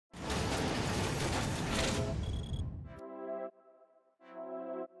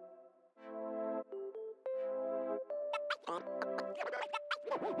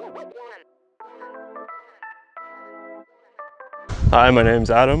Hi, my name's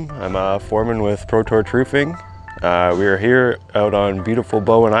Adam. I'm a foreman with ProTorch Roofing. We are here out on beautiful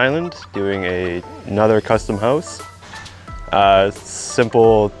Bowen Island doing another custom house.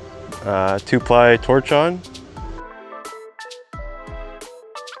 Simple 2-ply torch on.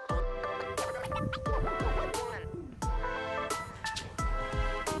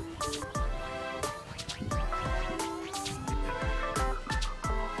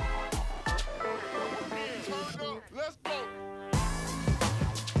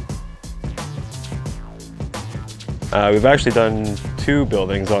 We've actually done 2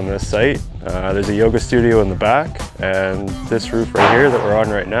 buildings on this site. There's a yoga studio in the back, and this roof right here that we're on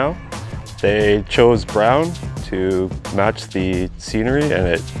right now. They chose brown to match the scenery, and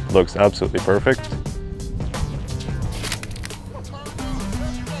it looks absolutely perfect.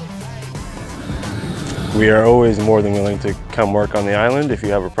 We are always more than willing to come work on the island if you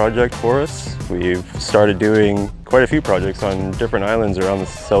have a project for us. We've started doing quite a few projects on different islands around the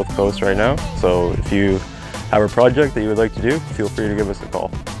south coast right now, so if you have a project that you would like to do, feel free to give us a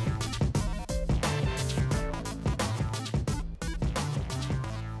call.